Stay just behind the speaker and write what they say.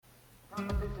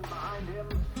behind him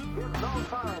gives no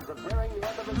signs of nearing the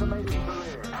end of his amazing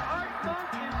career. Art Monk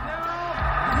is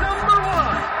now number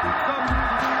one, the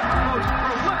most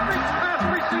prolific pass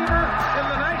receiver in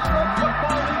the National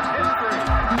Football League's history.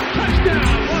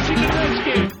 Touchdown, Washington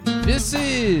Redskins. This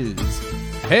is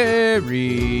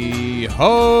Harry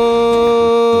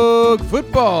Hog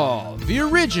Football, the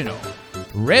original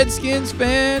Redskins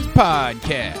fans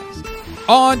podcast.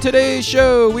 On today's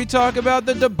show, we talk about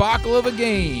the debacle of a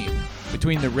game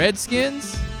between the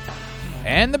Redskins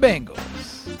and the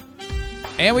Bengals.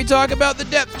 And we talk about the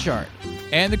depth chart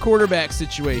and the quarterback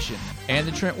situation and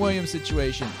the Trent Williams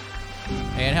situation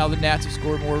and how the Nats have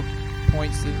scored more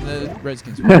points than the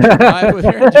Redskins. Live with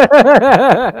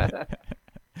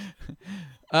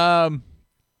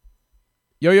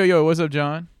Yo, what's up,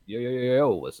 John?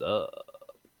 Yo, what's up?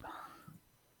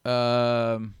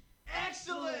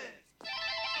 Excellent.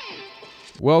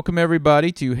 Welcome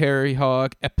everybody to Harry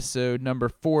Hog episode number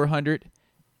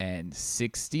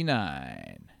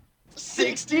 469.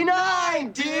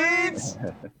 69, dudes!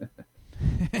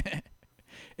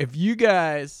 If you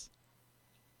guys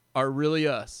are really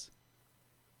us,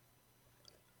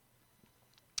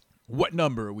 what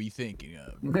number are we thinking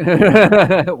of?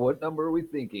 What number are we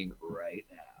thinking right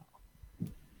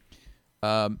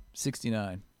now?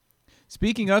 69.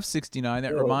 Speaking of 69,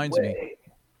 that reminds me.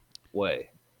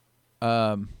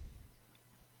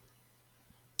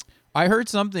 I heard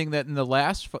something that in the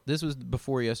last. This was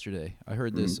before yesterday. I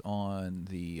heard this on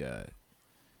the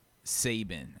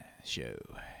Saban show.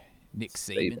 Nick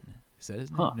Saban. Is that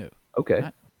his name? Huh. No.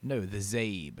 Okay. No, the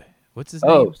Zabe. What's his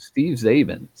name? Oh, Steve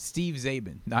Zabin. Steve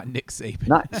Zabin, not Nick Saban.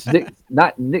 Not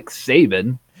Nick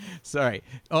Saban. Sorry,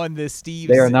 on the Steve.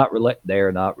 They are not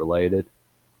related.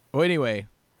 Well, anyway,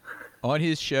 on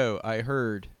his show, I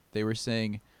heard they were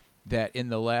saying that in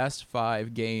the last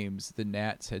 5 games, the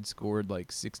Nats had scored like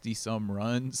 60-some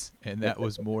runs, and that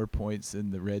was more points than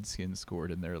the Redskins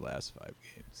scored in their last 5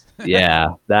 games.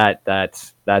 Yeah,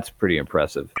 that's pretty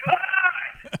impressive.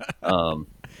 Yeah,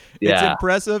 It's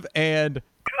impressive and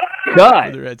cut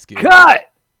for the Redskins.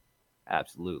 Cut.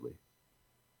 Absolutely.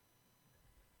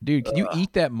 Dude, can you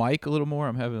eat that mic a little more?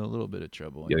 I'm having a little bit of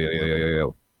trouble.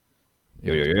 Yo.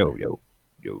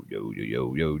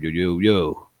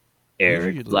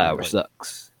 Eric Flower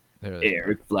sucks.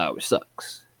 Eric Flower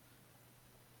sucks.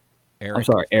 I'm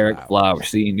sorry, Eric Flower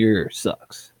Senior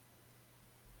sucks.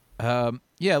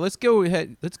 Yeah, let's go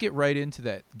ahead. Let's get right into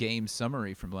that game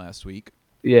summary from last week.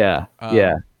 Yeah.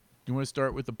 You want to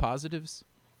start with the positives?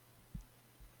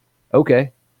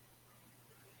 Okay.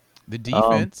 The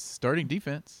defense, starting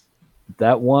defense.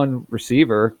 That one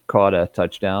receiver caught a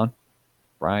touchdown.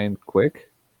 Brian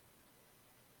Quick.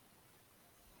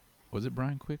 Was it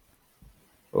Brian Quick?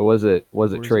 Or was it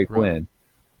Trey Quinn?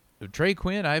 Quinn? Trey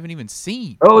Quinn, I haven't even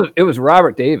seen. Oh, it was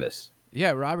Robert Davis.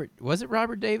 Yeah, Robert. Was it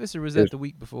Robert Davis or was that the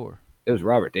week before? It was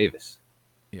Robert Davis.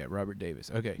 Yeah, Robert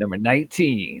Davis. Okay. Number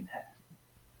 19.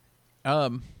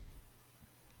 We're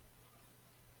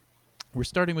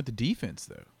starting with the defense,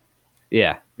 though.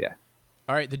 Yeah.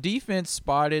 All right, the defense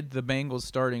spotted the Bengals'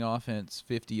 starting offense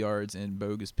 50 yards and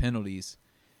bogus penalties,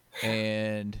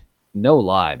 and No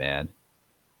lie, man.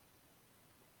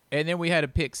 then we had a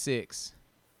pick 6.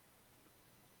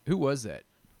 Who was that?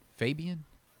 Fabian?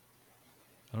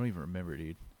 I don't even remember,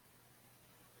 dude.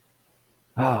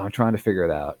 Oh, I'm trying to figure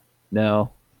it out.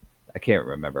 No, I can't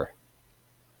remember.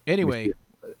 Anyway,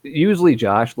 Usually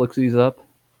Josh looks these up.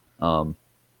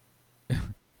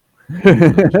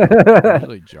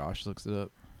 usually Josh looks it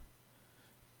up.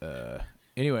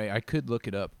 Anyway, I could look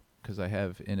it up because I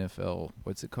have NFL,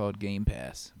 what's it called, Game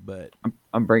Pass, but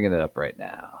I'm bringing it up right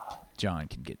now. John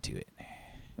can get to it.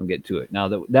 I'm getting to it now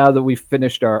that we've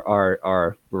finished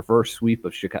our reverse sweep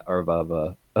of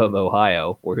Chicago of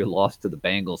Ohio, where we lost to the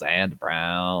Bengals and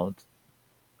Browns.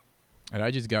 And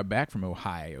I just got back from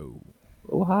Ohio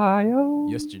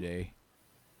yesterday.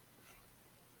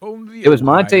 It was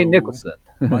Monte Nicholson.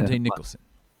 Monte Nicholson.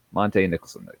 Monte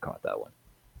Nicholson that caught that one.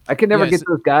 I can never get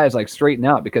those guys like straightened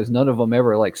out because none of them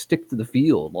ever like stick to the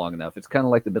field long enough. It's kind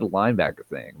of like the middle linebacker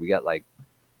thing. We got like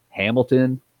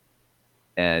Hamilton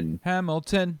and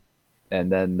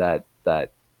then that I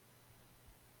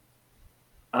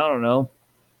don't know.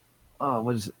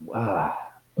 What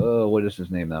is his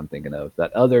name that I'm thinking of?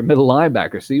 That other middle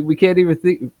linebacker. See, we can't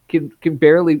even can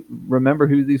barely remember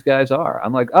who these guys are.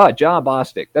 I'm like, John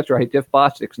Bostic. That's right, Jeff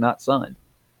Bostic's not son.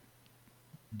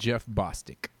 Jeff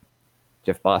Bostic.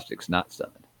 Jeff Bostic's not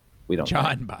son. We don't.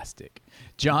 John Bostic.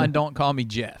 John, don't call me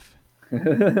Jeff.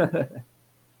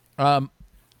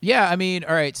 Yeah, I mean,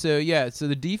 all right. So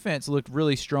the defense looked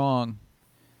really strong.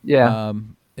 Yeah.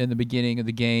 in the beginning of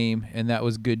the game, and that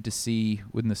was good to see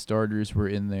when the starters were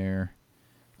in there.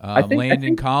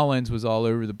 Landon Collins was all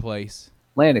over the place.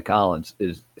 Landon Collins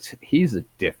he's a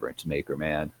difference maker,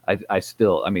 man.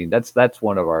 I mean, that's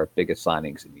one of our biggest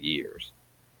signings in years.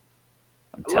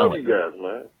 I'm telling you guys,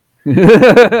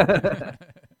 man.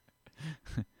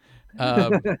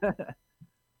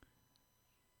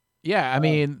 Yeah, I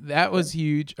mean, that was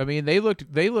huge. I mean, they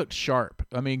looked sharp.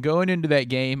 I mean, going into that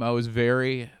game, I was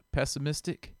very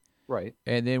pessimistic. Right.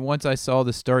 And then once I saw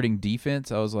the starting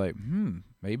defense, I was like,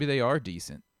 maybe they are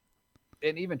decent.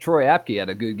 And even Troy Apke had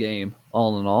a good game,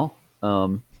 all in all.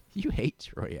 You hate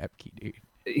Troy Apke, dude.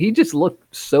 He just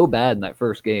looked so bad in that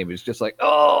first game. It's just like,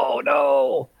 oh,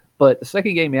 no. But the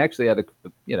second game, he actually had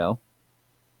he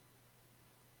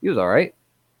was all right.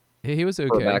 He was okay.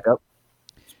 For a backup.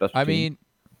 I mean,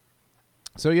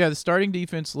 so yeah, the starting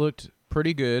defense looked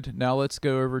pretty good. Now let's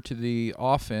go over to the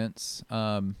offense.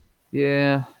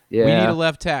 Yeah. We need a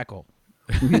left tackle.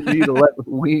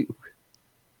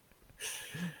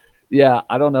 Yeah,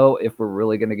 I don't know if we're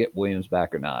really going to get Williams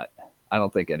back or not. I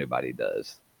don't think anybody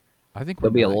does. I think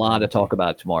there'll be a lot of talk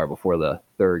about tomorrow before the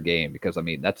third game, because I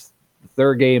mean that's the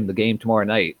third game. The game tomorrow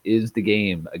night is the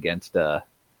game against.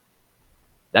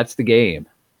 That's the game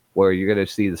where you're going to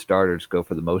see the starters go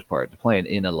for the most part. They're playing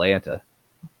in Atlanta,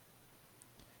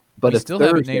 but it's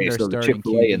Thursday, so the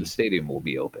Chick-fil-A in the stadium will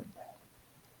be open.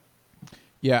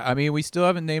 Yeah, I mean, we still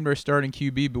haven't named our starting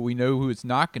QB, but we know who it's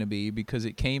not going to be because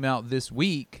it came out this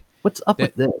week. What's up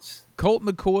with this? Colt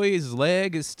McCoy's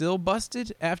leg is still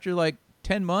busted after like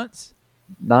 10 months?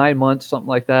 9 months, something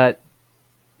like that.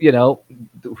 You know,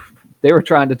 they were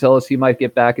trying to tell us he might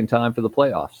get back in time for the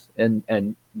playoffs. And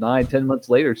 9-10 months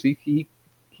later, see, he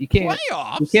can't.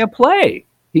 Playoffs? He can't play.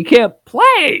 He can't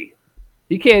play.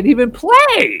 He can't even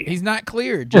play. He's not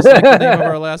cleared, just like the name of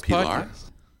our last podcast.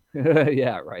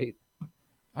 Yeah, right.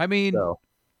 I mean,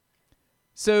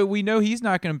 so we know he's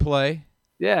not going to play.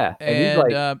 Yeah, and he's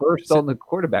like first on the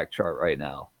quarterback chart right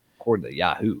now, according to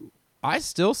Yahoo. I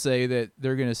still say that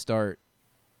they're going to start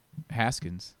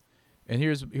Haskins, and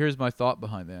here's my thought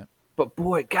behind that. But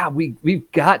boy, God,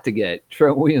 we've got to get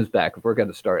Trent Williams back if we're going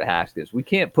to start Haskins. We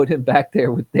can't put him back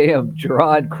there with damn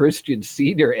Jerron Christian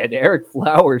Sr. and Eric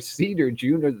Flowers Sr.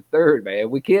 Jr. the third, man.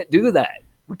 We can't do that.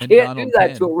 We can't do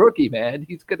that to a rookie, man.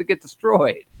 He's going to get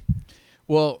destroyed.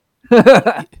 Well,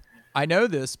 I know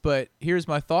this, but here's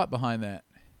my thought behind that.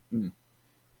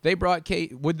 They brought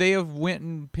would they have went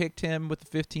and picked him with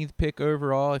the 15th pick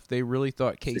overall if they really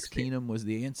thought Case Keenum was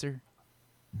the answer?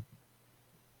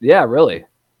 Yeah, really.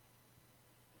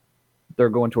 They're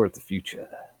going towards the future.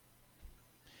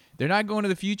 They're not going to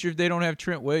the future if they don't have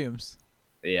Trent Williams.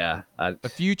 Yeah. A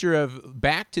future of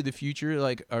Back to the Future,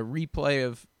 like a replay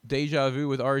of Deja Vu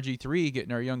with RG3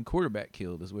 getting our young quarterback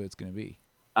killed is what it's going to be.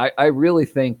 I really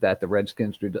think that the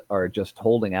Redskins are just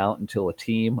holding out until a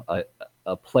team, a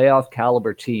playoff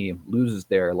caliber team, loses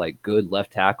their like good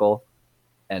left tackle,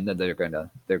 and then they're gonna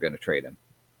trade him.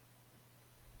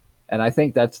 And I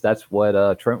think that's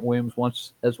what Trent Williams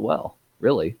wants as well.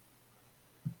 Really.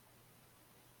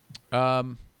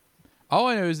 All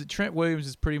I know is that Trent Williams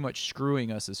is pretty much screwing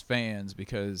us as fans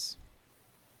because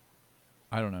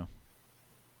I don't know.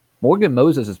 Morgan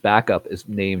Moses' backup is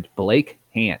named Blake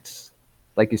Hance.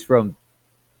 Like he's from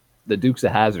the Dukes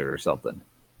of Hazzard or something.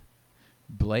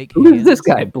 Blake Who is this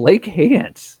guy? Blake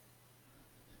Hance.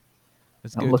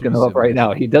 I'm looking him up right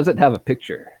now. He doesn't have a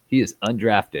picture. He is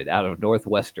undrafted out of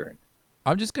Northwestern.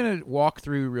 I'm just going to walk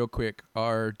through real quick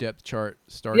our depth chart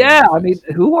starting. Yeah, I mean,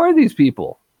 who are these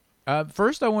people?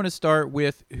 First, I want to start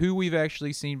with who we've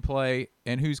actually seen play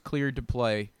and who's cleared to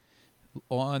play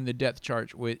on the depth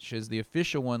chart, which is the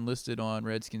official one listed on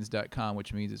Redskins.com,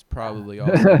 which means it's probably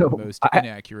also the most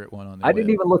inaccurate one on the web.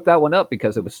 Didn't even look that one up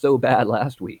because it was so bad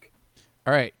last week.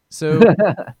 All right, so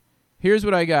here's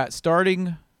what I got.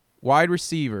 Starting wide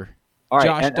receiver,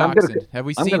 Josh Doxson. Have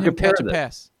we seen him catch a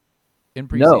pass in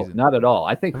preseason? No, not at all.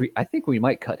 I think we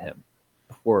might cut him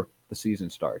before the season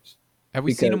starts. Have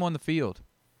we seen him on the field?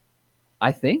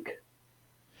 I think.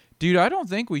 Dude, I don't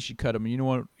think we should cut him. You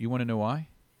want to know why?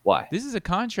 Why? This is a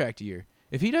contract year.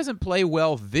 If he doesn't play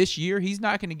well this year, he's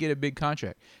not going to get a big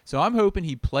contract. So I'm hoping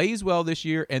he plays well this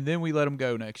year, and then we let him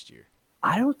go next year.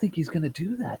 I don't think he's going to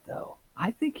do that, though.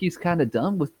 I think he's kind of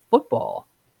done with football.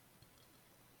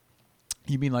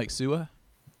 You mean like Sua?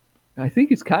 I think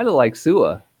he's kind of like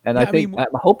Sua. And yeah, I'm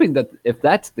hoping that if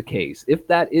that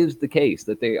is the case,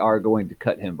 that they are going to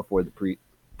cut him before the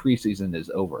preseason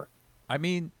is over. I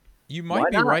mean, you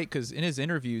might be right because in his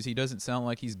interviews, he doesn't sound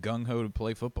like he's gung-ho to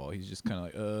play football. He's just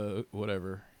kind of like,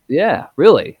 whatever. Yeah,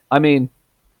 really. I mean,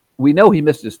 we know he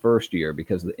missed his first year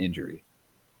because of the injury.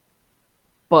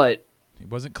 but he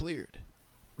wasn't cleared.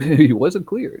 he wasn't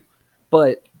cleared.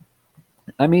 But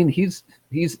I mean, he's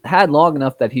had long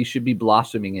enough that he should be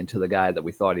blossoming into the guy that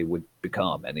we thought he would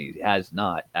become, and he has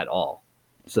not at all.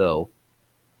 So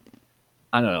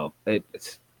I don't know.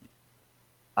 It's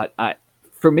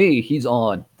for me, he's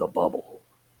on the bubble.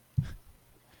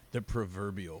 The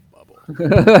proverbial bubble.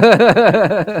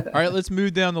 All right, let's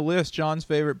move down the list. John's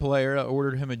favorite player. I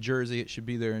ordered him a jersey. It should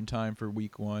be there in time for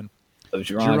week 1.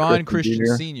 Jerron Christian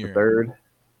Sr. Third.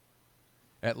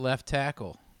 At left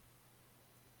tackle.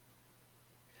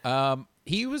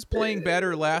 He was playing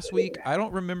better last week. I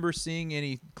don't remember seeing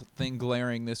anything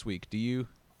glaring this week. Do you?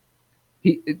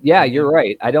 Yeah, you're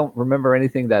right. I don't remember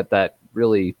anything that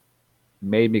really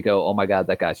made me go, "Oh my God,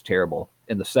 that guy's terrible"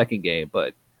 in the second game.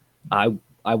 But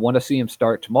I want to see him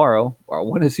start tomorrow, or I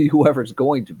want to see whoever's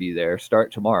going to be there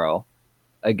start tomorrow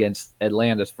against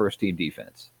Atlanta's first team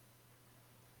defense.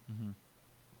 Mm-hmm.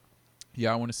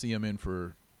 Yeah, I want to see him in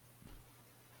for.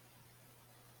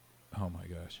 Oh my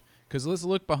gosh. Because let's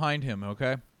look behind him,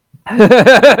 okay?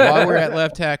 While we're at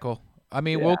left tackle. I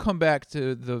mean, we'll come back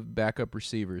to the backup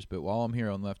receivers, but while I'm here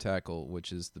on left tackle,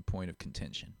 which is the point of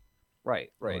contention.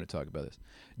 Right. I want to talk about this.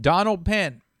 Donald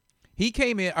Penn. He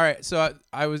came in. All right, so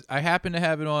I happened to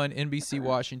have it on NBC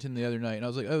Washington the other night, and I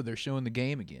was like, oh, they're showing the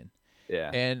game again. Yeah.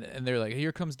 And they're like,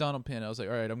 here comes Donald Penn. I was like,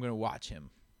 all right, I'm going to watch him.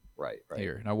 Right.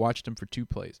 Here. And I watched him for 2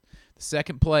 plays. The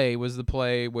second play was the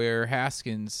play where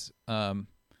Haskins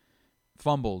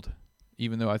fumbled,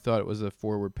 even though I thought it was a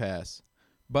forward pass.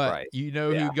 But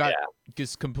who got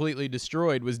just completely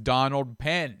destroyed was Donald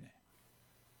Penn.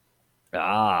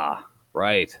 Ah,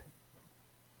 right.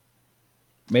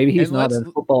 Maybe he's not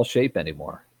in football shape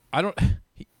anymore. I don't.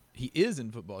 He is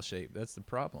in football shape. That's the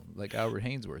problem. Like Albert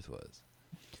Hainsworth was.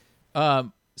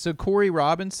 So Corey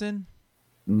Robinson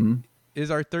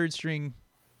is our third string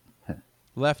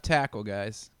left tackle,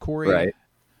 guys. Corey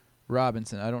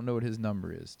Robinson. I don't know what his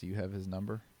number is. Do you have his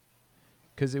number?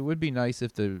 Because it would be nice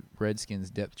if the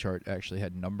Redskins depth chart actually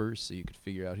had numbers so you could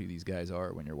figure out who these guys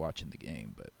are when you're watching the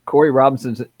game. But Corey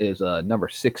Robinson is number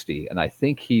 60, and I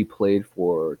think he played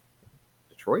for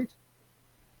Detroit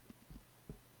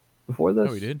before this.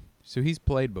 Oh, he did? So he's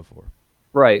played before.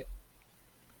 Right.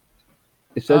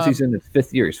 It says he's in his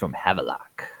 5th year. He's from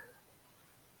Havelock.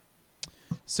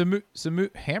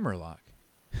 Hammerlock.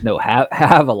 No,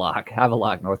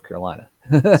 Havelock, North Carolina.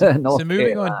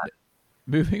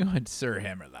 Moving on, Sir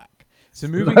Hammerlock. So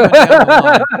moving on down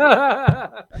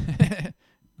the line.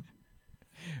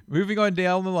 Moving on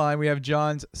down the line, we have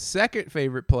John's second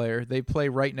favorite player. They play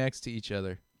right next to each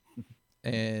other.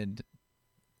 And,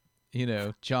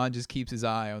 John just keeps his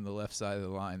eye on the left side of the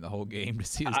line the whole game to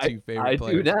see his two favorite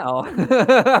players. I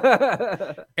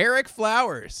do now. Eric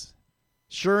Flowers,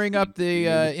 shoring up the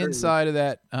inside of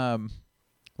that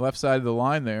left side of the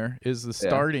line there, is the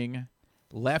starting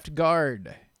left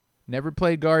guard. Never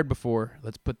played guard before.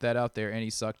 Let's put that out there. And he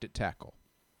sucked at tackle.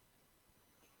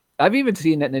 I've even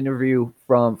seen an interview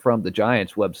from the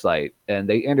Giants website, and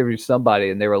they interviewed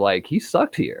somebody, and they were like, "He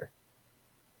sucked here."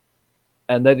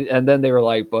 And then they were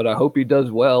like, "But I hope he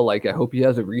does well. Like, I hope he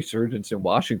has a resurgence in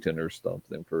Washington or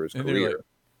something for his career." Like,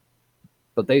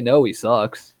 but they know he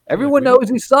sucks. Everyone knows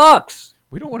he sucks.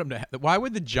 We don't want him to. Why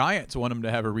would the Giants want him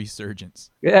to have a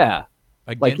resurgence? Yeah,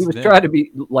 like he was trying to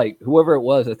be like whoever it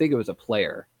was. I think it was a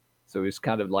player. So he's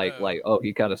kind of like, oh,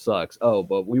 he kind of sucks. Oh,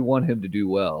 but we want him to do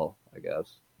well, I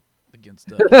guess.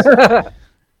 Against us.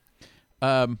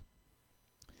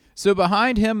 So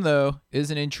behind him, though,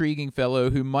 is an intriguing fellow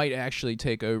who might actually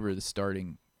take over the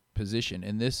starting position,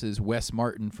 and this is Wes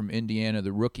Martin from Indiana,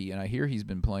 the rookie, and I hear he's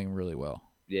been playing really well.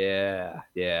 Yeah.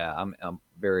 I'm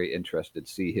very interested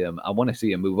to see him. I want to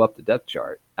see him move up the depth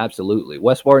chart. Absolutely.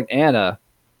 Wes Martin and I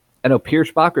know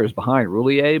Pierce Bacher is behind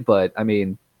Roulier, but, I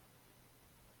mean,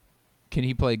 can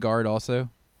he play guard also?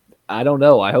 I don't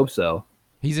know. I hope so.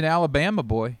 He's an Alabama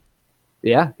boy.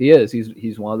 Yeah, he is.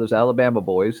 He's one of those Alabama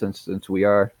boys since they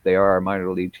are our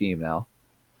minor league team now.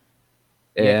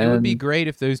 And yeah, it would be great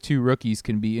if those two rookies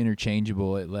can be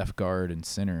interchangeable at left guard and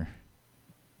center.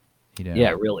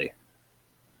 Yeah, really.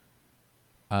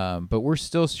 But we're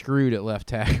still screwed at left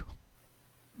tackle.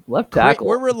 Left tackle.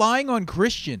 We're relying on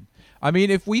Christian. I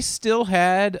mean, if we still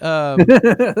had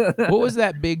what was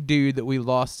that big dude that we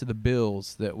lost to the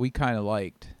Bills that we kind of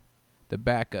liked? The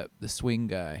backup, the swing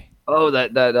guy. Oh,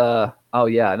 oh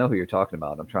yeah, I know who you're talking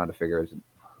about. I'm trying to figure out who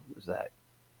was that?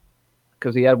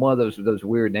 Because he had one of those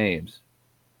weird names.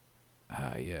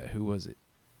 Yeah, who was it?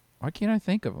 Why can't I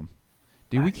think of him?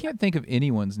 Dude, we can't think of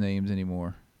anyone's names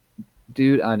anymore.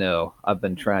 Dude, I know. I've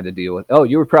been trying to deal with. Oh,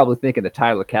 you were probably thinking of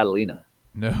Tyler Catalina.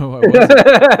 No, I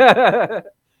wasn't.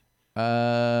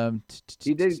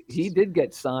 He did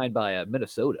get signed by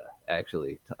Minnesota,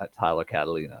 actually, Tyler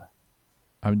Catalina.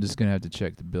 I'm just gonna have to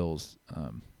check the Bills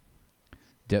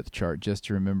depth chart just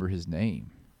to remember his name.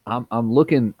 I'm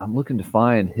looking to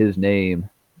find his name.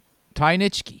 Ty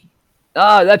Nitschke.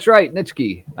 Ah, that's right,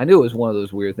 Nitschke. I knew it was one of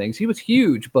those weird things. He was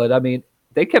huge, but I mean,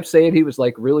 they kept saying he was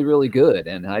like really, really good,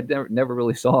 and I never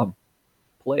really saw him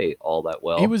play all that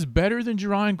well. He was better than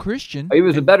Jerron Christian. He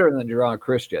was better than Jerron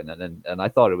Christian, and I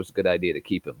thought it was a good idea to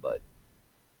keep him, but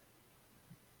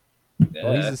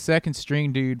Well, he's the second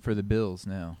string dude for the Bills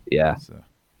now. yeah.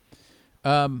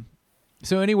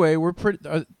 So anyway, we're pretty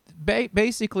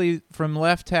basically from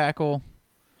left tackle.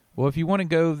 Well, if you want to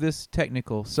go this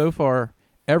technical, so far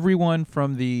everyone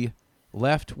from the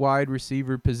left wide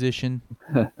receiver position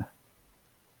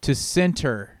to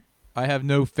center, I have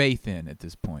no faith in at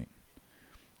this point.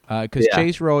 Because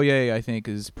Chase Roullier, I think,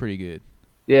 is pretty good.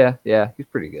 Yeah, he's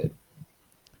pretty good.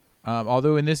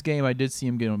 Although in this game, I did see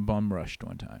him getting bum rushed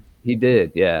one time. He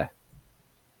did, yeah.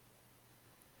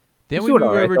 Then He's we move doing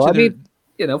all right, over though. to I the. mean,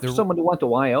 you know, for someone who went to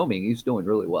Wyoming, he's doing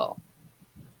really well.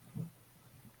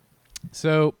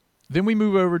 So then we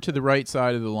move over to the right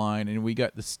side of the line, and we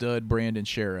got the stud Brandon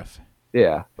Sheriff,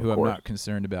 Yeah, who of I'm course. not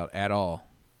concerned about at all.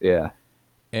 Yeah,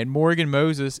 And Morgan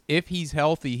Moses, if he's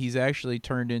healthy, he's actually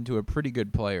turned into a pretty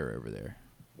good player over there.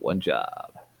 one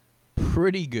job.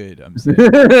 Pretty good, I'm saying.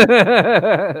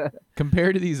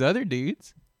 Compared to these other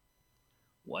dudes.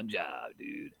 One job,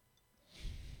 dude.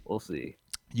 We'll see.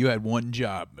 You had one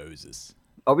job, Moses.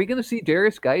 Are we going to see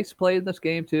Darius Geis play in this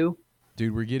game too?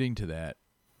 Dude, we're getting to that.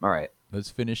 All right. Let's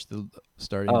finish the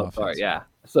starting Oh, offense. sorry. Yeah.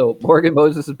 So Morgan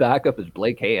Moses' backup is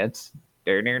Blake Hance.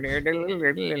 Black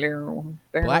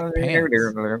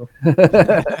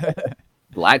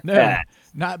Black No, Pants.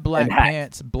 not Black And hats.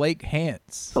 Pants. Blake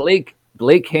Hance.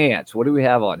 Blake Hance. What do we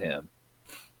have on him?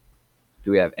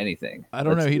 Do we have anything? I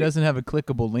don't know. He doesn't have a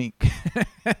clickable link.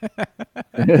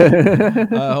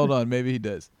 Hold on. Maybe he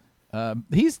does.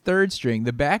 He's third string.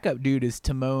 The backup dude is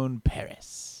Timon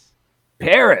Paris.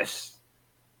 Paris.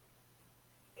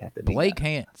 Blake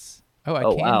Hance. Oh, I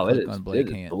Oh can wow! click on Blake it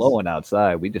is Hance. blowing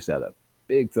outside. We just had a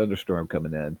big thunderstorm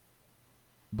coming in.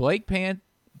 Blake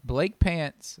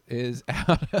Pants is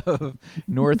out of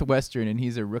Northwestern, and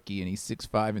he's a rookie, and he's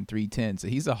 6'5" and 310, so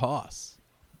he's a hoss.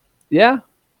 Yeah,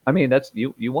 I mean that's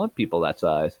you want people that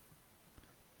size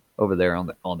over there on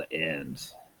the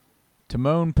ends.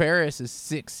 Timon Paris is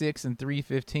 6'6" and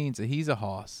 315, so he's a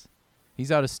hoss.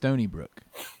 He's out of Stony Brook.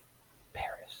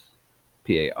 Paris,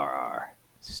 Parr.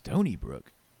 Stony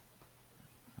Brook.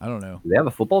 I don't know. Do they have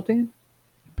a football team?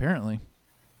 Apparently.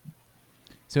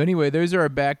 So anyway, those are our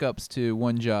backups to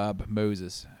one job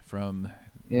Moses from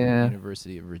the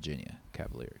University of Virginia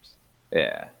Cavaliers.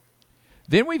 Yeah.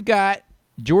 Then we've got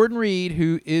Jordan Reed,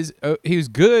 who is he's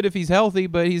good if he's healthy,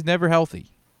 but he's never healthy.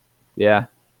 Yeah.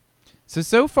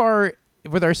 So far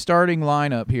with our starting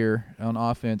lineup here on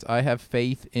offense, I have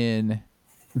faith in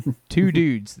two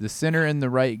dudes, the center and the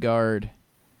right guard.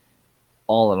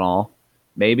 All in all,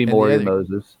 maybe And Morgan the other-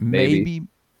 Moses.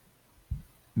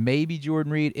 Maybe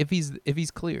Jordan Reed if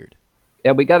he's cleared.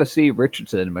 Yeah, we got to see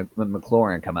Richardson and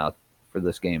McLaurin come out for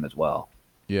this game as well.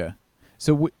 Yeah.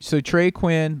 So Trey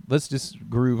Quinn, let's just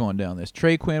groove on down this.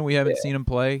 Trey Quinn, we haven't seen him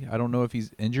play. I don't know if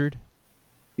he's injured.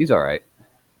 He's all right.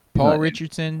 Paul not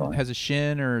Richardson fine. has a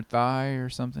shin or thigh or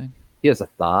something. He has a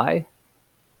thigh.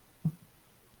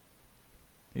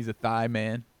 He's a thigh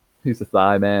man. He's a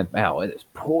thigh man. Wow, it is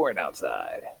pouring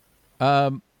outside.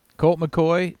 Colt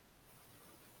McCoy,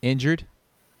 injured.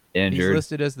 He's Injured.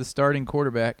 listed as the starting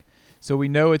quarterback. So we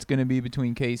know it's going to be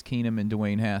between Case Keenum and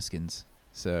Dwayne Haskins.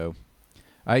 So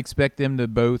I expect them to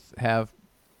both have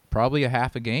probably a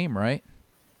half a game, right?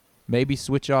 Maybe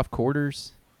switch off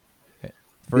quarters.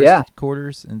 First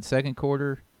quarters and second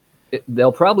quarter.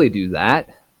 They'll probably do that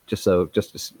just to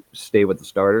stay with the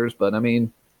starters. But I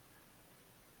mean,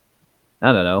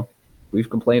 I don't know. We've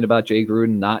complained about Jay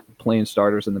Gruden not playing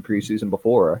starters in the preseason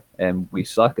before, and we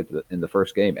suck in the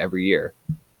first game every year.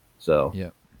 So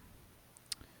Yep.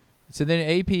 So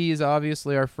then AP is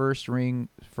obviously our first string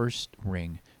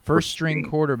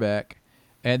quarterback,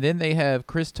 and then they have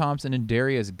Chris Thompson and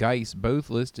Darius Geis both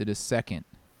listed as second.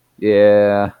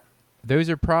 yeah, Those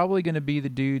are probably going to be the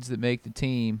dudes that make the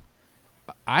team.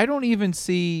 I don't even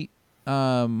see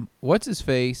what's his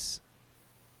face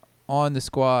on the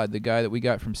squad, the guy that we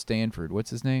got from Stanford.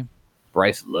 What's his name?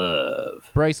 Bryce Love.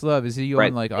 Bryce Love. Is he Bryce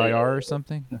on like Love. IR or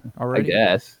something I already?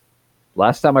 guess.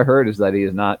 Last time I heard is that he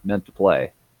is not meant to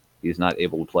play. He's not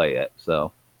able to play yet.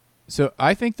 So So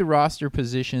I think the roster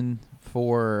position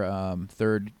for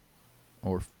third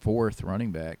or fourth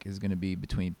running back is going to be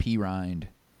between P. Rind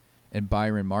and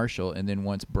Byron Marshall, and then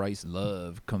once Bryce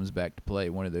Love comes back to play,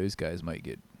 one of those guys might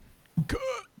get cut.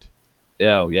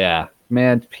 Oh, yeah.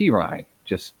 Man, Pirine,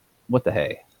 just what the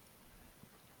hey?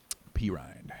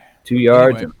 Pirine. 2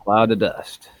 yards Anyway. and a cloud of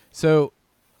dust. So,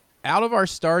 out of our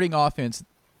starting offense,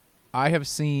 I have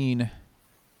seen,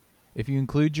 if you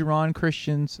include Jerron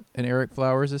Christians and Eric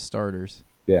Flowers as starters,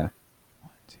 Yeah.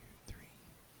 1, 2, 3.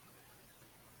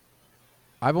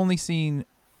 I've only seen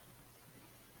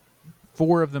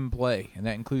 4 of them play, and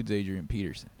that includes Adrian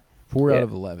Peterson. 4 out Yeah.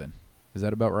 of 11. Is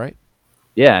that about right?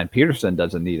 Yeah, and Peterson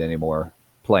doesn't need any more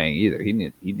playing either. He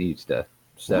needs to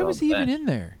sit Why on was the he even bench. in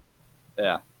there?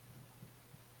 Yeah.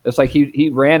 It's like he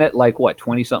ran it like, what,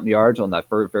 20-something yards on that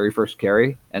very first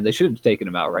carry, and they should have taken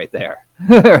him out right there,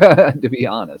 to be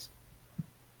honest.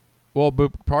 Well,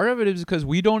 but part of it is because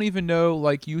we don't even know,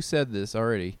 like you said this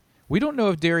already, we don't know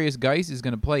if Darius Geis is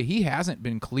going to play. He hasn't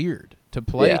been cleared to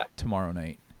play Yeah. tomorrow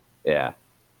night, Yeah.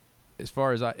 as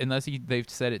far as unless they've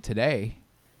said it today.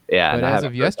 Yeah. But and I as haven't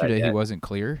of heard that yesterday, he yet. wasn't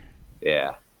clear. Yeah.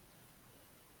 I'm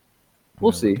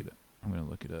We'll gonna look see. it up. I'm going to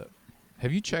look it up.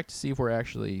 Have you checked to see if we're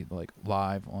actually like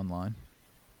live online?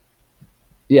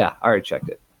 Yeah, I already checked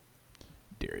it.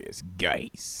 Darius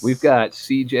Geis. We've got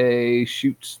CJ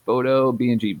Shoots Photo,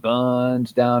 B&G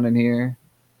Buns down in here.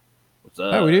 What's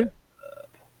up? Oh, we do?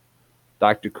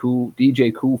 Dr. Cool,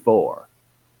 DJ Cool 4.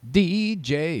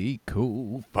 DJ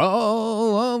Cool.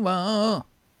 Oh.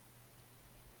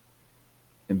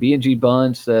 And B&G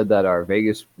Buns said that our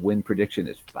Vegas win prediction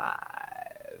is 5.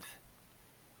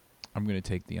 I'm going to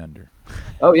take the under.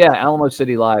 Oh, yeah, Alamo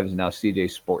City Live is now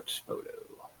CJ Sports Photo.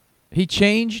 He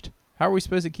changed? How are we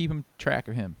supposed to keep him track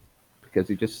of him? Because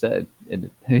he just said,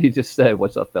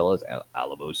 what's up, fellas?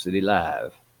 Alamo City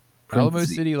Live. Alamo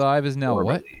Parentheses, City Live is now what?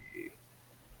 formerly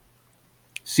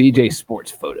CJ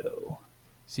Sports Photo.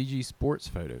 CG Sports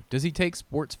Photo. Does he take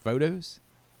sports photos?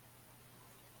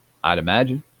 I'd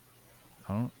imagine.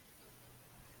 I don't.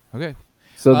 Okay.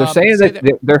 So they're saying say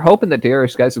that they're hoping that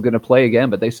Darius Geis is going to play again,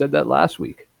 but they said that last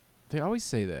week. They always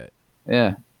say that.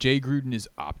 Yeah, Jay Gruden is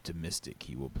optimistic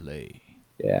he will play.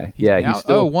 yeah, He's yeah. now- He's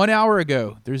still 1 hour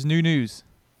ago, there's new news.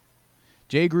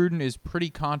 Jay Gruden is pretty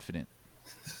confident.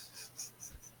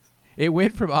 It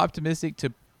went from optimistic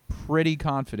to pretty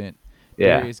confident.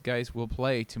 Yeah. Darius Geis will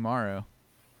play tomorrow.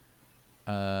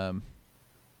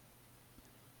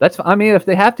 That's. I mean, if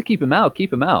they have to keep him out,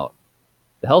 keep him out.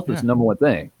 The health is Yeah. the number one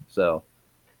thing. So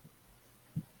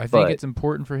I think But- it's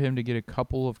important for him to get a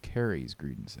couple of carries,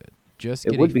 Gruden said. Just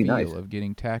It get would a be feel nice. of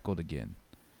getting tackled again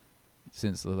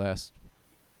since the last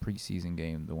preseason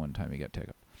game, the one time he got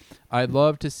tackled. I'd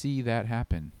love to see that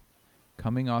happen.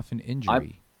 Coming off an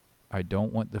injury, I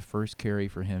don't want the first carry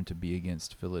for him to be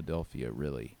against Philadelphia,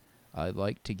 really. I'd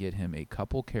like to get him a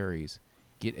couple carries,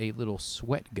 get a little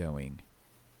sweat going.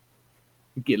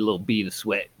 get a little bead of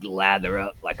sweat, lather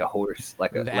up like a horse,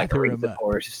 like a Lather him racing up.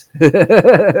 horse.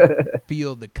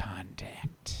 Feel the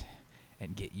contact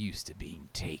and get used to being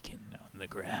taken on the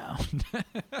ground.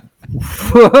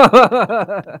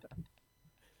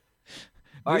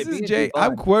 All This right, is B&G Jay.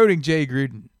 I'm Buns. quoting Jay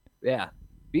Gruden. Yeah,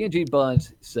 B&G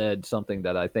Buns said something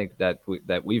that I think that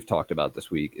we've talked about this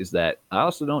week is that I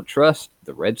also don't trust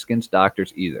the Redskins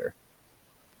doctors either.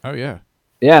 Oh yeah.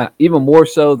 Yeah, even more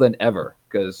so than ever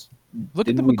because Look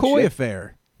at the Didn't we McCoy check-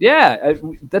 affair. yeah,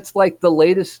 that's like the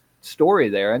latest story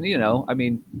there. And I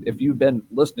mean, if you've been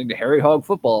listening to Harry Hog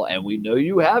Football, and we know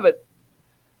you have it,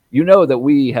 you know that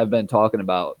we have been talking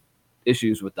about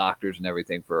issues with doctors and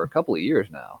everything for a couple of years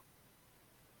now.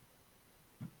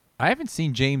 I haven't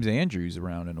seen James Andrews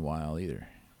around in a while either.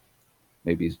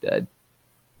 Maybe he's dead.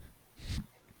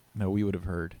 No, we would have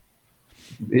heard.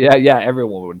 Yeah,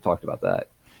 everyone would have talked about that.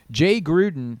 Jay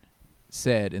Gruden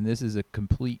said, and this is a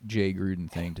complete Jay Gruden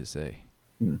thing to say,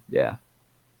 Yeah.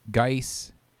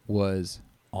 Geis was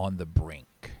on the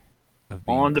brink of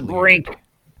being On the cleared. brink.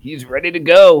 He's ready to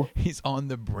go. He's on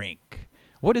the brink.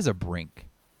 What is a brink?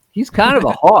 He's kind of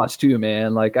a hoss too,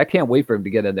 man. Like I can't wait for him to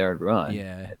get in there and run.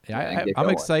 Yeah, and get I'm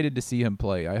going. excited to see him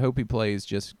play. I hope he plays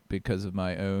just because of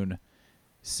my own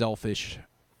selfish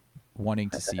wanting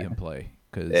to see him play.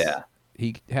 Because Yeah.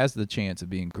 he has the chance of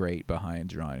being great behind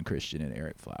Jerron Christian and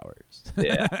Eric Flowers.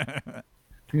 Yeah.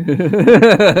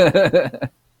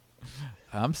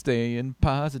 I'm staying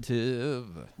positive.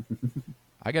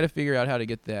 I got to figure out how to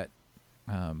get that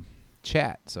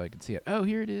chat so I can see it. Oh,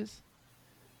 here it is.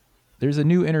 There's a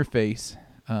new interface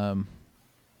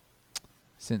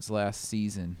since last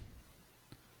season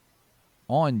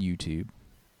on YouTube.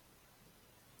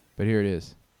 But here it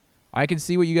is. I can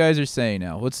see what you guys are saying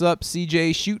now. What's up,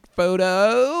 CJ Shoot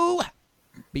Photo?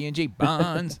 B&J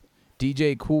Bonds.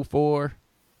 DJ Cool 4.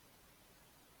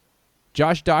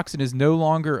 Josh Doxson is no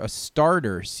longer a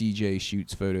starter, CJ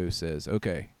Shoots photo says.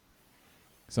 Okay.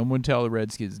 Someone tell the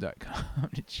Redskins.com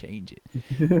to change it.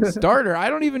 Starter, I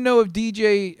don't even know if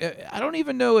Doxson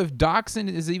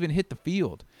has even hit the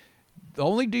field. The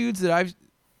only dudes that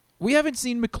we haven't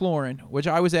seen McLaurin, which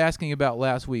I was asking about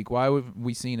last week. Why have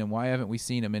we seen him? Why haven't we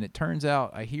seen him? And it turns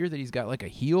out I hear that he's got like a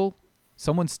heel.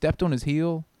 Someone stepped on his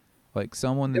heel. Like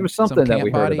someone. There was something that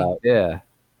we heard about. Yeah.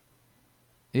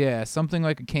 Yeah, something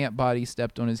like a camp body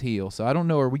stepped on his heel. So I don't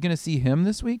know. Are we going to see him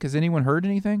this week? Has anyone heard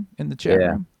anything in the chat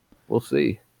room? We'll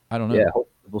see. I don't know. Yeah,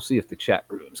 we'll see if the chat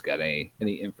room's got any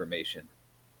information.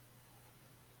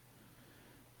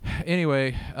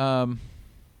 Anyway,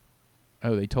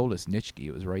 they told us Nitschke.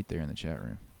 It was right there in the chat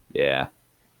room. Yeah.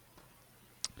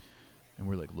 And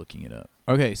we're like looking it up.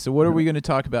 Okay, so what are we going to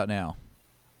talk about now,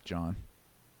 John?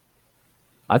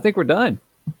 I think we're done.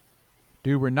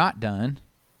 Dude, we're not done.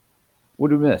 What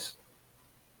did we miss?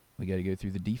 We got to go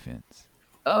through the defense.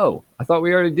 Oh, I thought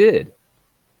we already did.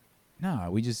 No,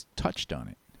 we just touched on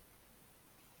it.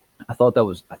 I thought that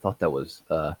was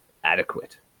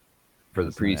adequate for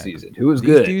the preseason. Who was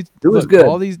good? Who was good?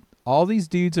 All these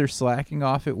dudes are slacking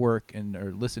off at work and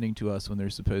are listening to us when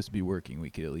they're supposed to be working. We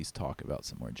could at least talk about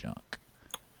some more junk.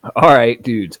 All right,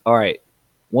 dudes. All right.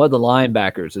 One of the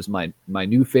linebackers is my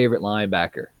new favorite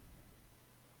linebacker.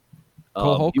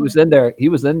 He was in there. He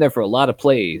was in there for a lot of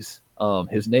plays.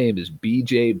 His name is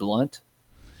B.J. Blunt.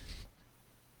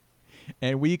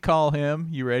 And we call him,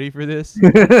 you ready for this?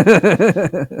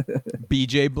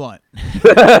 B.J. Blunt.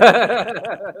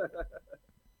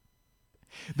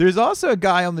 There's also a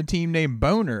guy on the team named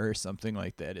Boner or something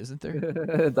like that, isn't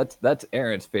there? That's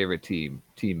Aaron's favorite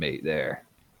teammate there.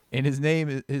 And his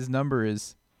number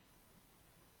is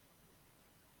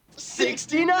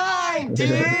 69,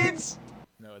 dudes.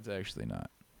 No, it's actually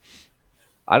not.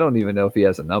 I don't even know if he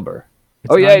has a number.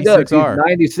 It's yeah, he does. He's 96R.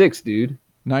 96, dude.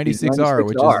 96R,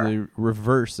 which is the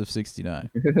reverse of 69.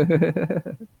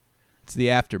 It's the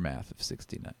aftermath of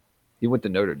 69. He went to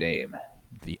Notre Dame.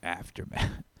 The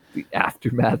aftermath. The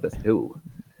aftermath of who?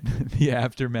 The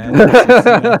aftermath of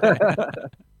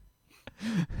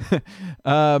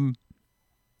 69.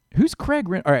 Who's Craig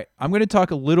Ren? All right, I'm going to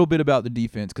talk a little bit about the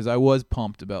defense because I was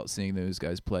pumped about seeing those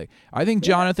guys play. I think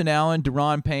Jonathan Allen,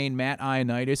 Deron Payne, Matt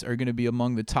Ioannidis are going to be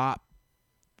among the top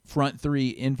front three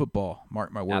in football.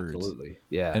 Mark my words. Absolutely,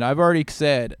 yeah. And I've already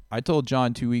said, I told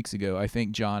John 2 weeks ago, I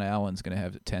think John Allen's going to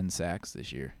have 10 sacks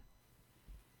this year.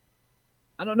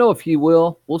 I don't know if he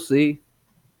will. We'll see.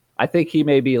 I think he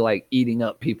may be like eating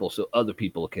up people so other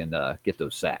people can get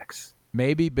those sacks.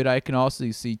 Maybe, but I can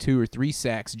also see 2 or 3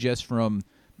 sacks just from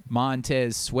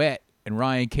Montez Sweat and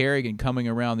Ryan Kerrigan coming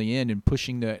around the end and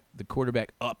pushing the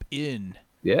quarterback up in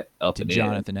up to and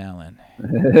Jonathan Allen.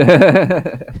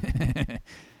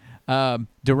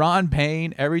 Deron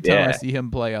Payne, every time I see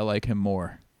him play, I like him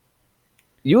more.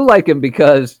 You like him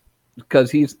because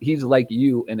he's like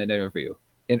you in an interview.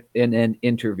 In an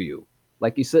interview.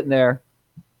 Like he's sitting there.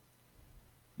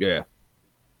 Yeah.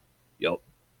 Yep.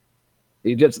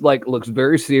 He just like looks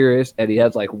very serious and he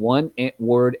has like one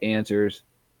word answers.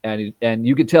 And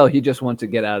you can tell he just wants to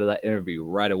get out of that interview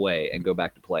right away and go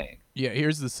back to playing. Yeah,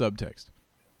 here's the subtext.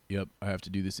 Yep, I have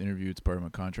to do this interview. It's part of my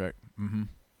contract. Mm-hmm.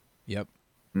 Yep.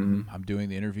 Mm-hmm. I'm doing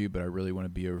the interview, but I really want to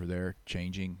be over there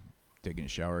changing, taking a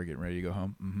shower, getting ready to go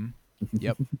home. Mm-hmm.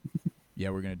 Yep.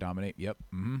 Yeah, we're going to dominate. Yep.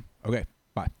 Mm-hmm. Okay,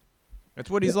 bye. That's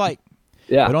what he's like.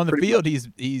 Yeah. But on the field,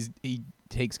 he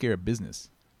takes care of business.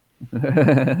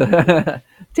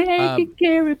 Taking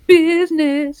care of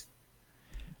business.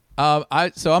 So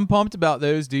I'm pumped about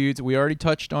those dudes. We already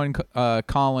touched on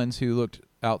Collins, who looked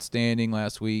outstanding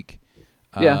last week.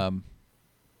 We got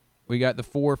the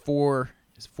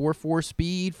 4.4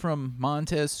 speed from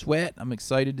Montez Sweat. I'm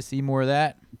excited to see more of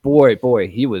that. Boy,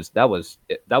 that was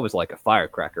like a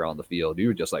firecracker on the field. You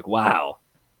were just like, wow,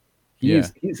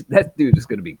 that dude is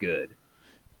going to be good.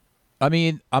 I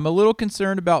mean, I'm a little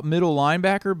concerned about middle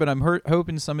linebacker, but I'm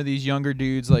hoping some of these younger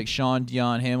dudes like Sean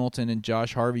Dion Hamilton and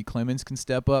Josh Harvey Clemens can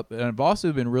step up. And I've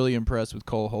also been really impressed with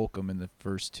Cole Holcomb in the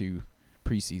first 2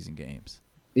 preseason games.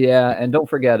 Yeah, and don't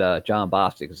forget John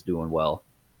Bostic is doing well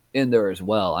in there as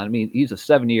well. I mean, he's a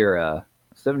 7-year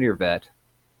vet,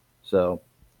 so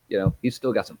he's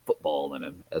still got some football in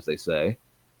him, as they say.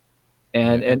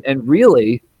 And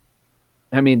really,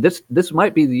 I mean, this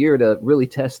might be the year to really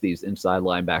test these inside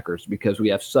linebackers because we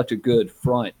have such a good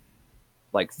front,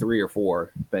 like 3 or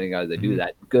 4, depending on how they do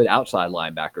that, good outside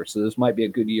linebackers. So this might be a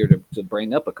good year to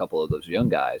bring up a couple of those young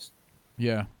guys.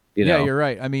 Yeah. You're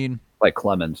right. I mean, like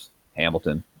Clemens,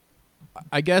 Hamilton.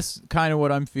 I guess kind of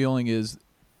what I'm feeling is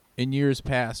in years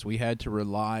past, we had to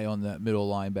rely on that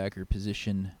middle linebacker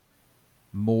position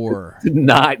more. to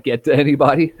not get to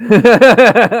anybody.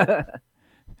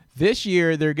 This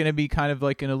year they're going to be kind of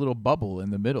like in a little bubble in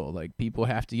the middle. Like people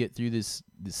have to get through this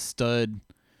stud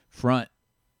front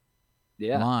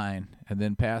line and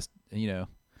then past. You know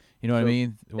what I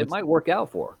mean. It might work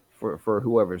out for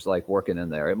whoever's like working in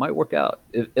there. It might work out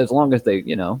as long as they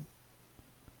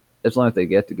as long as they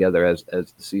get together as the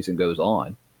season goes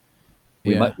on.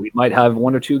 We might have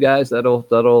one or two guys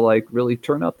that'll like really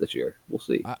turn up this year. We'll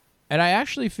see. And I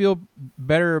actually feel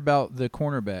better about the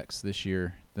cornerbacks this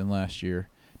year than last year.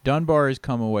 Dunbar has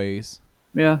come a ways.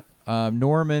 Yeah.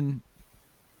 Norman.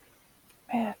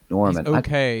 Man, Norman. He's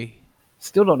okay. I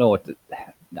still don't know what to.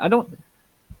 I don't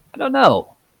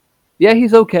know. Yeah,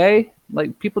 he's okay.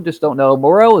 Like people just don't know.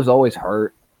 Morrell is always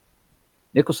hurt.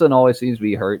 Nicholson always seems to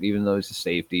be hurt, even though he's a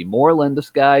safety. Moreland, this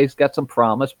guy, he's got some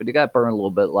promise, but he got burned a little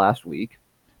bit last week.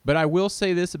 But I will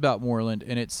say this about Moreland,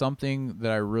 and it's something that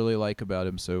I really like about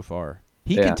him so far.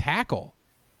 He can tackle.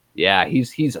 Yeah,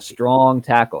 he's a strong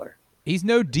tackler. He's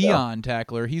no Dion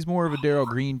tackler. He's more of a Darryl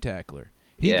Green tackler.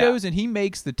 He goes and he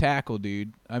makes the tackle,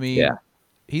 dude. I mean,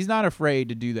 he's not afraid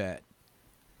to do that.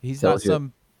 He's not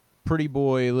some pretty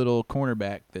boy little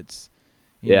cornerback that's,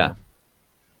 you know.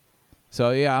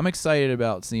 So, yeah, I'm excited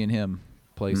about seeing him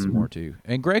play some more, too.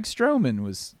 And Greg Stroman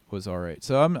was all right.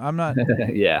 So, I'm not.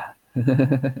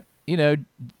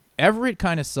 Everett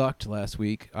kind of sucked last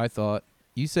week, I thought.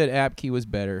 You said Apke was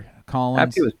better.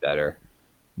 Collins. Apke was better.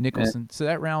 Nicholson. So,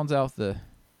 that rounds out the.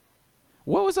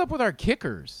 What was up with our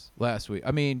kickers last week?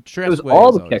 I mean, it was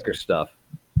all the kicker stuff.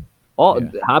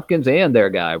 Hopkins and their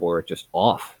guy were just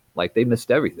off. Like, they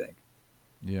missed everything.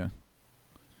 Yeah.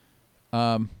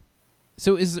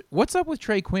 So what's up with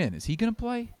Trey Quinn? Is he going to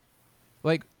play?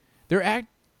 Like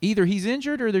either he's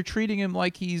injured or they're treating him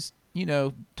like he's,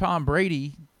 Tom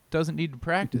Brady doesn't need to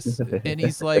practice. And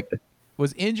he's like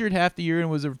was injured half the year and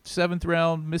was a 7th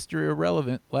round Mr.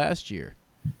 Irrelevant last year.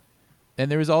 And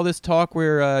there was all this talk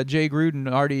where Jay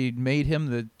Gruden already made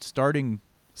him the starting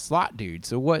slot dude.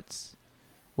 So what's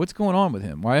going on with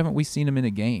him? Why haven't we seen him in a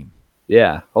game?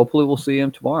 Yeah, hopefully we'll see him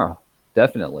tomorrow.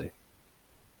 Definitely.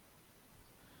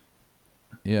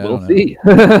 Yeah, we'll see.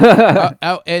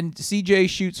 And CJ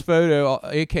Shoots Photo,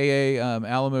 a.k.a.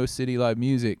 Alamo City Live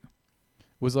Music,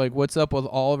 was like, what's up with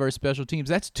all of our special teams?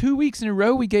 That's 2 weeks in a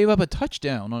row we gave up a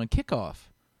touchdown on a kickoff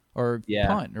or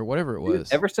punt or whatever it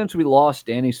was. Ever since we lost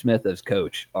Danny Smith as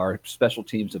coach, our special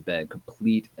teams have been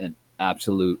complete and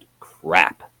absolute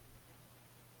crap.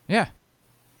 Yeah.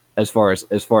 As far as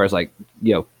like,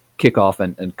 kickoff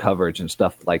and coverage and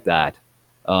stuff like that.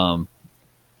 They're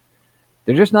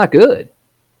just not good.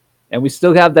 And we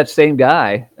still have that same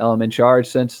guy in charge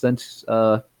since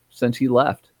he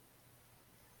left.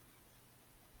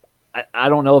 I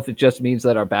don't know if it just means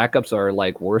that our backups are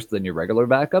like worse than your regular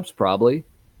backups, probably.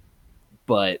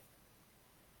 But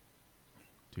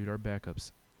dude, our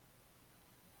backups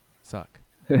suck.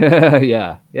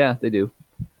 yeah, they do.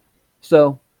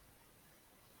 So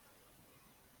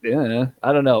yeah,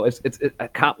 I don't know. It's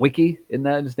Kotwicki, isn't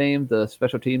that his name? The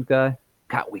special teams guy,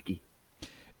 Kotwicki.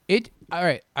 All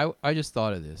right. I just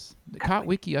thought of this.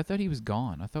 Kotwicki, I thought he was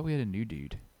gone. I thought we had a new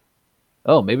dude.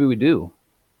 Oh, maybe we do.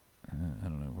 I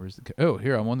don't know. Where's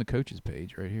here, I'm on the coaches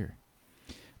page right here.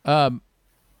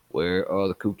 Where are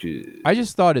the coaches? I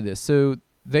just thought of this. So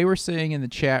they were saying in the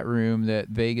chat room that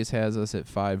Vegas has us at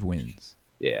 5 wins.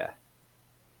 Yeah.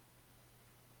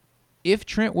 If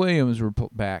Trent Williams were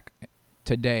put back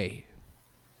today,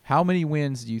 how many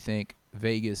wins do you think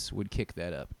Vegas would kick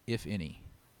that up, if any?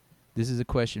 This is a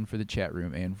question for the chat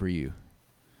room and for you.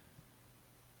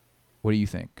 What do you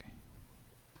think?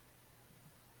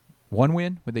 1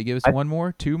 win? Would they give us 1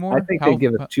 more? 2 more? I think they'd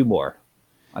give us 2 more.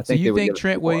 So you think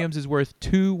Trent Williams is worth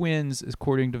 2 wins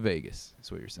according to Vegas?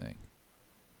 That's what you're saying.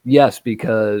 Yes,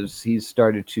 because he's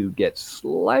started to get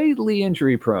slightly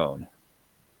injury prone.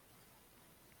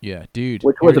 Yeah, dude.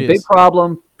 Which was a big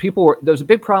problem. There was a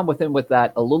big problem with him with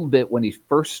that a little bit when he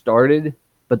first started,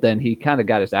 but then he kind of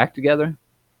got his act together.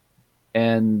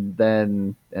 And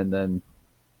then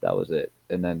that was it.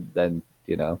 And then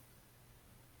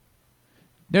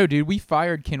No, dude, we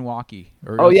fired Ken Walkie.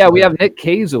 We have Nick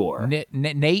Kazor.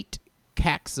 Nate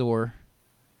Kaczor.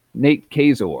 Nate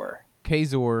Kazor.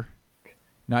 Kazor.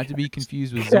 Not to be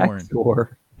confused with Zorn.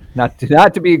 Kazor.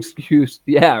 Not to be excused.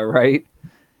 Yeah, right.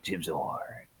 Jim Zorn.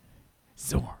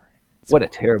 What a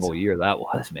terrible year that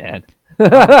was, man.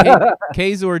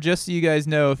 Kazor, just so you guys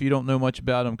know, if you don't know much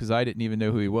about him, because I didn't even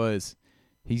know who he was,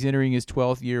 he's entering his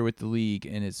 12th year with the league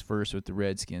and his first with the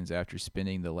Redskins after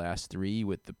spending the last 3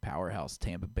 with the powerhouse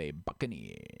Tampa Bay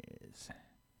Buccaneers.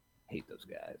 Hate those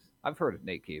guys. I've heard of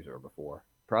Nate Kazor before,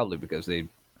 probably because they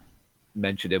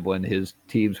mentioned him when his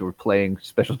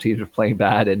special teams were playing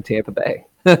bad in Tampa Bay.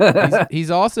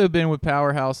 He's also been with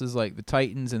powerhouses like the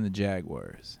Titans and the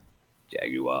Jaguars.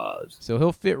 Jaguars. So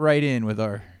he'll fit right in with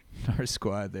our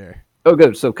squad there. Oh,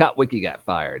 good. So Kotwicki got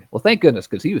fired. Well, thank goodness,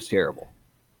 because he was terrible.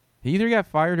 He either got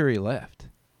fired or he left.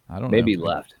 I don't know. Maybe he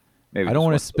left. Maybe I don't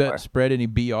want just to spread any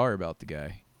BR about the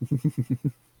guy.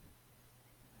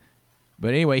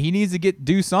 But anyway, he needs to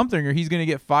do something or he's going to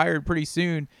get fired pretty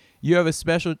soon. You have a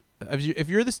special – if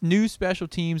you're this new special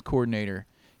teams coordinator,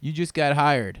 you just got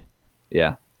hired.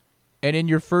 Yeah. And in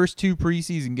your first 2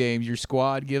 preseason games, your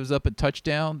squad gives up a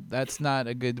touchdown. That's not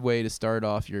a good way to start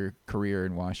off your career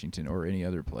in Washington or any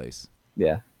other place.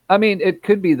 Yeah. I mean, it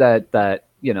could be that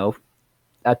you know,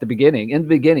 in the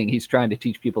beginning, he's trying to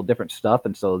teach people different stuff,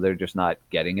 and so they're just not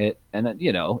getting it. And then,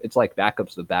 you know, it's like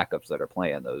backups of backups that are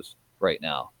playing those right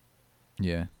now.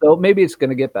 Yeah. So maybe it's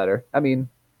going to get better. I mean,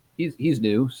 he's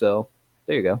new, so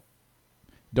there you go.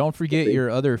 Don't forget your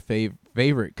other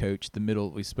favorite coach,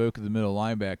 we spoke of the middle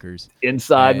linebackers.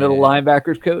 Inside middle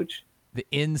linebackers coach? The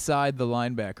inside the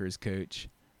linebackers coach,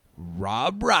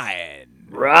 Rob Ryan.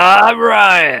 Rob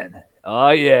Ryan. Oh,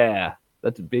 yeah.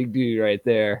 That's a big dude right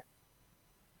there.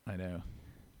 I know.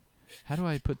 How do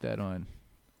I put that on?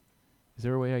 Is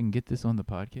there a way I can get this on the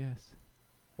podcast?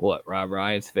 What, Rob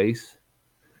Ryan's face?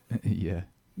 Yeah.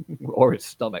 Or his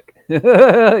stomach.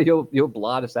 You'll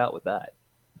blot us out with that.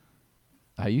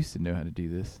 I used to know how to do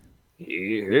this.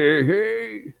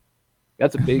 Hey.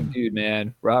 That's a big dude,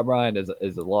 man. Rob Ryan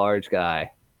is a large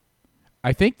guy.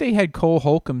 I think they had Cole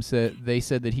Holcomb said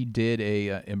that he did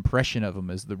a impression of him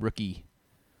as the rookie.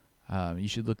 You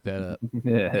should look that up.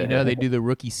 You know, they do the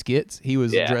rookie skits. He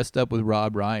was dressed up with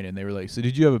Rob Ryan, and they were like, "So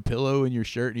did you have a pillow in your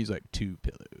shirt?" And he's like, 2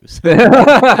 pillows.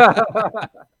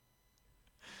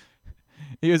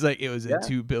 He was like, "It was a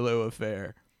 2-pillow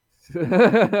affair."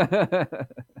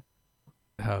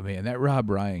 Oh man, that Rob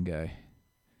Ryan guy,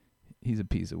 he's a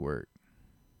piece of work.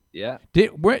 Yeah.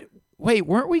 Weren't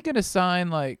we gonna sign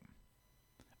like?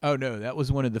 Oh no, that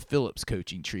was one of the Phillips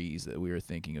coaching trees that we were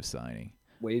thinking of signing.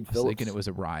 Wade I was Phillips. thinking it was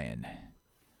a Ryan.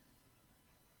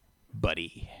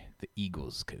 Buddy, the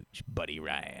Eagles coach, Buddy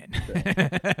Ryan.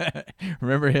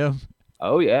 Remember him?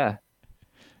 Oh yeah.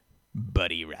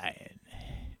 Buddy Ryan.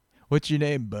 What's your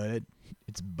name, bud?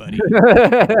 It's Buddy.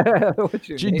 What's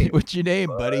your name,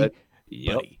 buddy?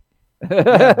 Yep. Buddy.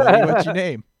 Yeah, buddy. What's your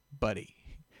name? Buddy.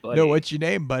 Buddy. No, what's your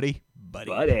name, buddy? Buddy.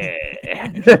 Buddy.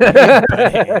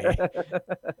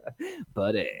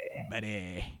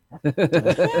 Buddy.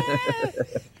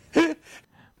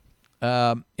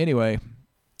 Anyway,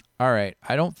 all right.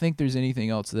 I don't think there's anything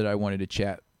else that I wanted to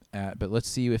chat at, but let's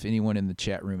see if anyone in the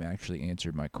chat room actually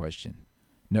answered my question.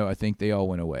 No, I think they all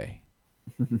went away.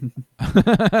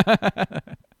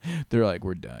 They're like,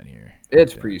 we're done here.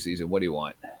 It's preseason. What do you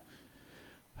want?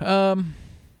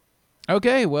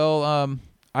 Okay, well,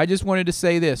 I just wanted to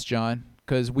say this, John,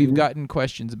 because we've gotten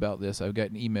questions about this. I've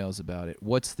gotten emails about it.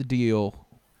 What's the deal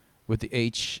with the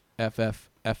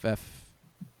HFFFL?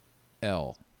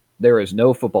 There is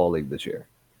no football league this year.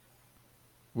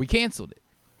 We canceled it.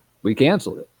 We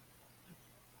canceled it.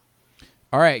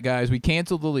 All right, guys, we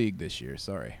canceled the league this year.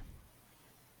 Sorry.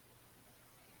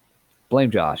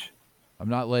 Blame Josh. I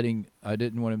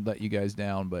didn't want to let you guys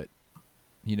down, but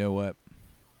you know what?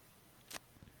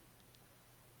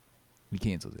 We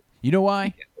canceled it. You know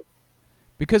why?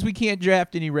 Because we can't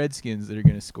draft any Redskins that are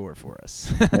going to score for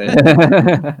us.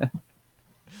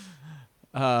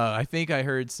 I think I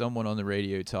heard someone on the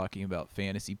radio talking about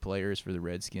fantasy players for the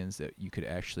Redskins that you could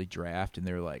actually draft, and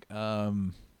they're like,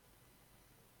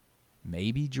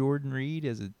 maybe Jordan Reed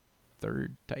as a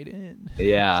 3rd tight end.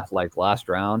 Yeah, like last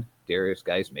round, Darius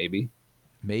Geis, maybe.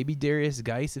 Maybe Darius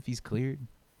Geis if he's cleared.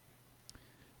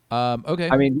 Okay.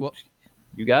 I mean, well,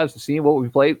 you guys have seen what we're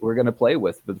going to play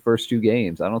with for the first 2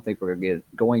 games. I don't think we're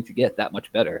going to get that much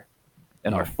better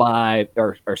in our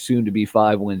soon to be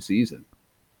 5-win season.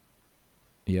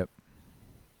 Yep.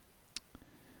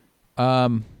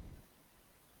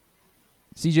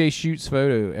 CJ shoots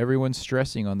photo. Everyone's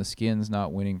stressing on the Skins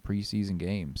not winning preseason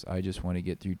games. I just want to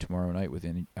get through tomorrow night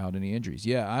without any injuries.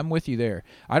 Yeah, I'm with you there.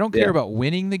 I don't care about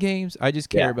winning the games. I just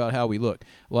care about how we look.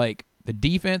 Like the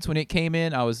defense when it came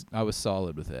in, I was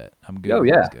solid with that. I'm good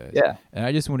with those guys. Yeah. And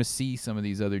I just want to see some of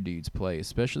these other dudes play,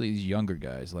 especially these younger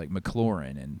guys like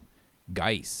McLaurin and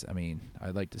Geis. I mean,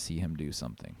 I'd like to see him do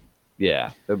something. Yeah,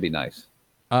 that would be nice.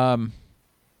 All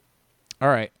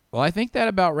right. Well, I think that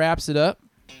about wraps it up.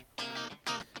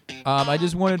 I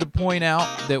just wanted to point out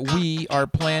that we are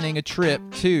planning a trip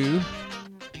to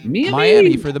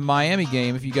Miami for the Miami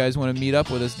game. If you guys want to meet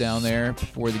up with us down there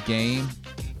before the game,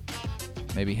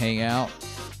 maybe hang out.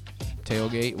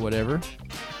 tailgate, whatever.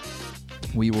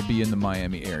 We will be in the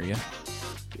Miami area.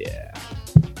 Yeah.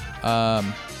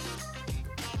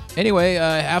 Anyway,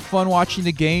 have fun watching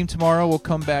the game tomorrow. We'll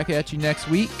come back at you next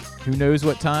week. Who knows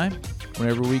what time?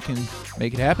 Whenever we can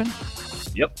make it happen.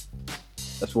 Yep.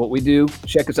 That's what we do.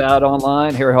 Check us out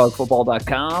online,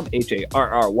 harryhogfootball.com, HARRY,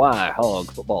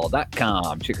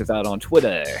 hogfootball.com. Check us out on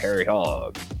Twitter,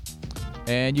 harryhog.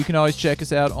 And you can always check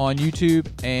us out on YouTube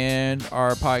and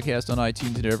our podcast on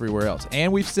iTunes and everywhere else.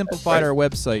 And we've simplified our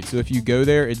website, so if you go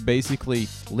there, it's basically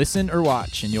listen or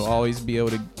watch, and you'll always be able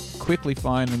to quickly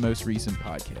find the most recent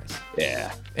podcast.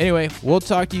 Yeah. Anyway, we'll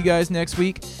talk to you guys next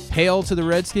week. Hail to the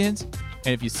Redskins.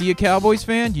 And if you see a Cowboys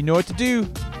fan, you know what to do.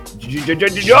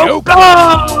 Joke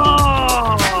on!